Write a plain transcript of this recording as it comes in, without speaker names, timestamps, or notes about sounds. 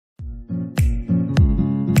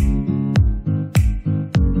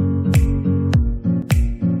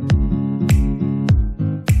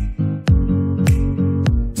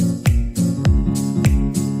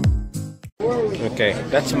Okay,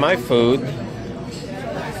 that's my food.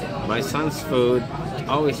 My son's food,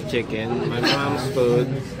 always chicken. My mom's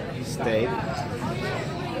food, steak.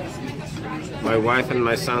 My wife and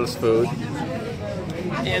my son's food.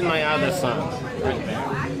 And my other son. Right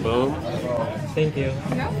there. Boom. Thank you.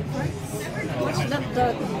 What's that?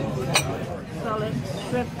 The salad,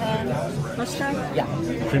 shrimp and mustard?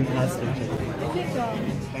 Yeah. Shrimp mustard.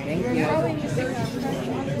 Thank you.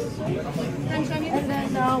 And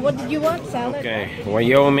then what did you want? Salad? Okay,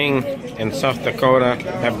 Wyoming and South Dakota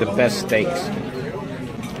have the best steaks.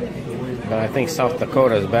 But I think South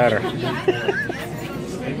Dakota is better.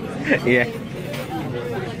 Yeah.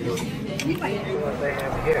 What they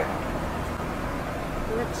have here?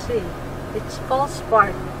 Let's see. It's Falls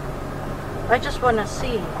Park. I just want to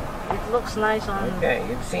see. It looks nice on. Okay,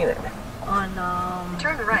 you've seen it. On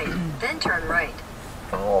Turn right, then turn right.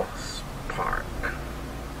 Falls Park.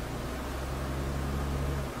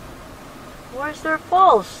 Where's their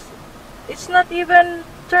falls? It's not even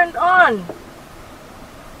turned on.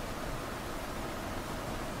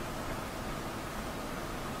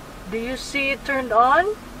 Do you see it turned on?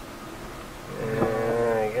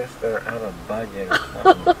 I guess they're out of budget or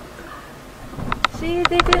something. See,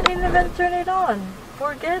 they didn't even turn it on.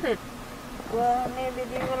 Forget it. Well, maybe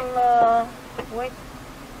they will wait.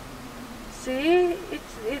 See,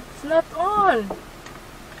 it's not on.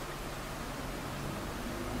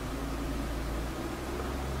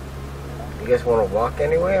 You guys want to walk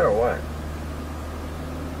anywhere or what?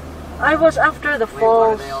 I was after the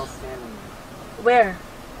falls. Where?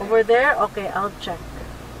 Over there? Okay, I'll check.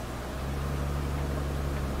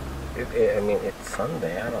 I mean, it's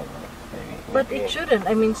Sunday. I don't know. But it shouldn't.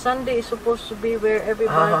 I mean, Sunday is supposed to be where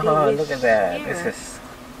everybody is. Look at that. Here. This is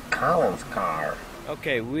Colin's car.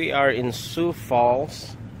 Okay, we are in Sioux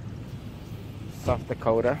Falls, South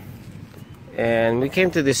Dakota. And we came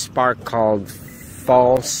to this park called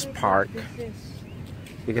Falls Park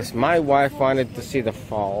because my wife wanted to see the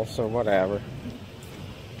falls or whatever.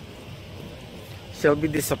 She'll be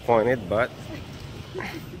disappointed, but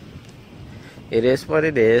it is what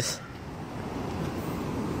it is.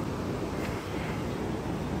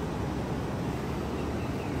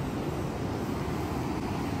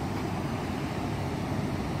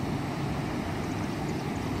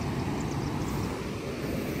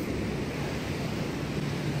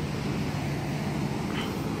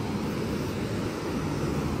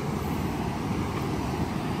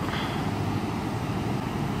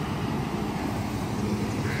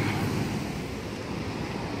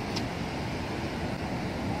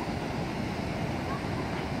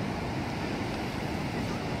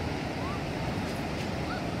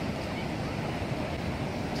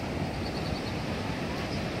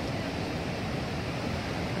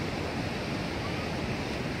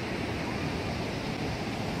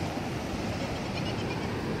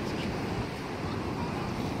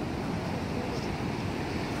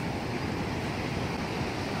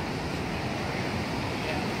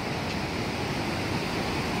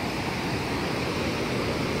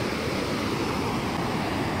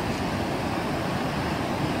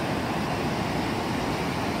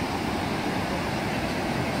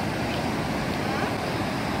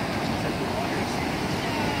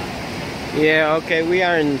 Yeah, okay, we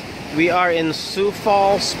are in Sioux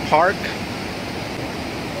Falls Park.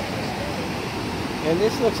 And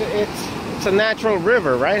this looks it's a natural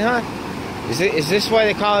river, right, huh? Is this why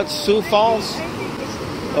they call it Sioux Falls?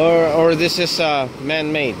 Or this is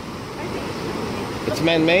man-made? It's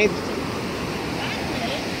man-made?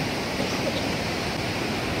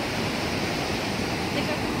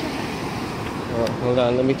 Oh, hold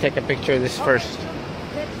on, let me take a picture of this first.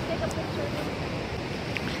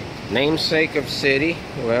 Namesake of city.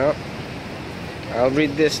 Well, I'll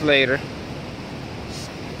read this later.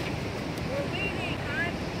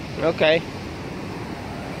 Okay.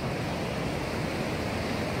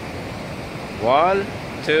 1,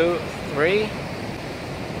 2, 3.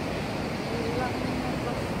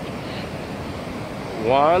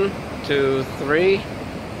 1, 2, 3.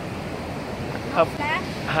 Up.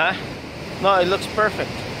 Huh? No, it looks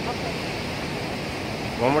perfect. Okay.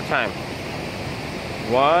 One more time.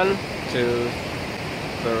 1, 2,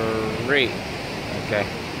 3. Okay.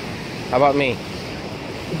 How about me?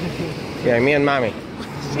 Yeah, me and mommy.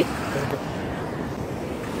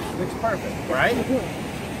 Looks perfect, right?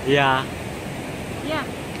 Yeah. Yeah.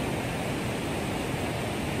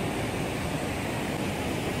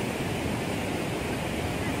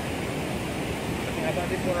 I got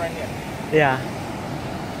this one right here. Yeah.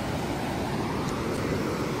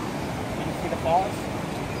 Can you see the falls?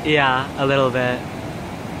 Yeah, a little bit.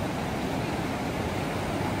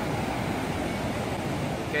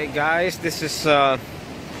 Okay, Hey guys, this is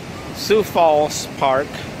Sioux Falls Park,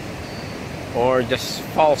 or just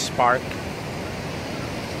Falls Park.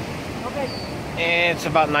 Okay. And it's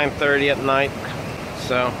about 9:30 at night,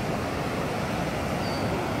 so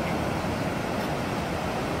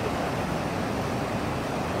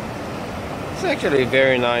it's actually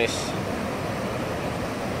very nice.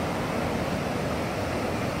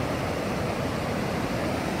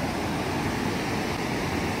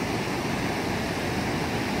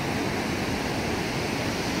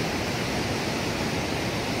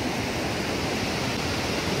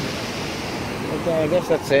 Okay, I guess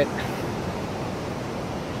that's it.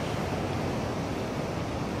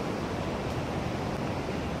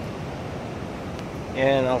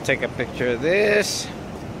 And I'll take a picture of this.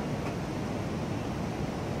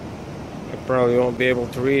 I probably won't be able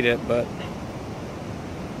to read it, but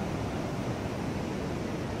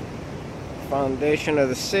foundation of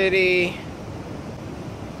the city.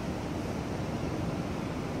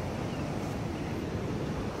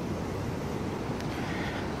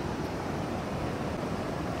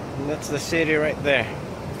 And that's the city right there.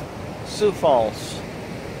 Sioux Falls.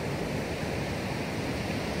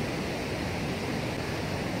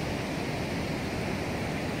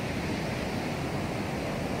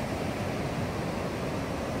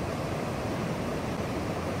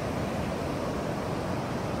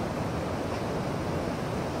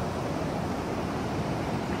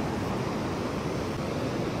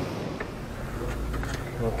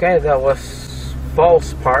 Okay, that was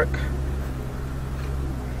Falls Park.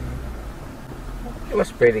 It was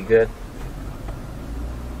pretty good.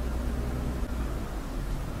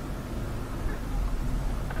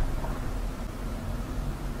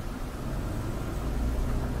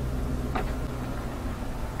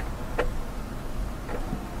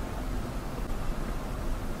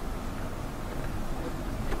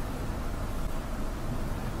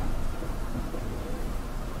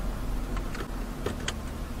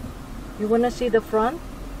 You wanna see the front?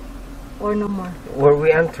 Or no more? Where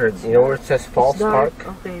we entered, you know where it says Falls Park?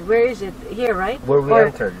 Okay, where is it? Here, right? Where we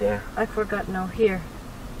entered, yeah. I forgot now. Here.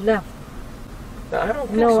 Left. I don't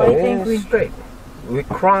think No, so. I think we... straight. We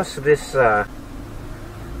crossed this train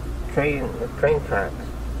tracks.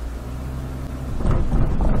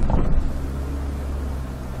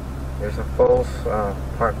 There's a Falls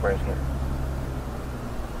Park right here.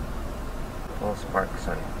 Falls Park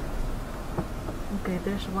sign. Okay,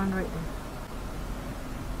 there's one right there.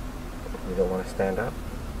 You don't want to stand up?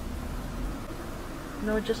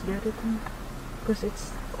 No, just get it. Because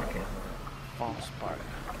it's... Okay. Falls Park.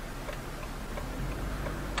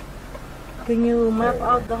 Can you map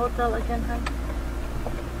out the hotel again, hon?